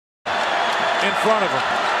in front of him.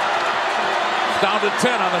 It's down to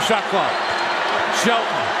 10 on the shot clock.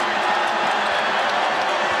 Shelton.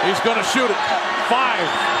 He's going to shoot it. 5.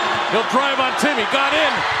 He'll drive on Timmy. Got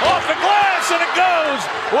in. Off the glass, and it goes.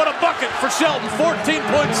 What a bucket for Shelton.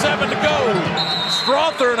 14.7 to go.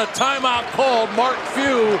 Strother and a timeout called. Mark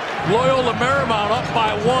Few. Loyola Marymount up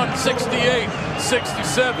by 1,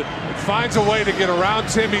 68-67. Finds a way to get around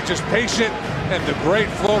Timmy. Just patient. And the great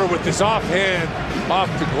floater with his offhand off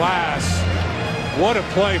the glass. What a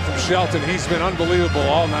play from Shelton. He's been unbelievable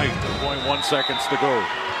all night. 2.1 seconds to go.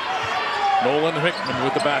 Nolan Hickman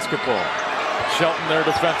with the basketball. Shelton there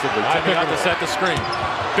defensively. Timmy out to set the screen.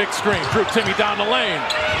 Big screen. Drew Timmy down the lane.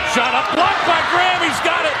 Shot up. Blocked by Graham. He's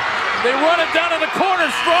got it. They run it down in the corner.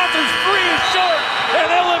 Strother's 3 is short. And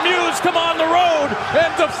LMU's come on the road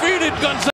and defeated Gonzaga.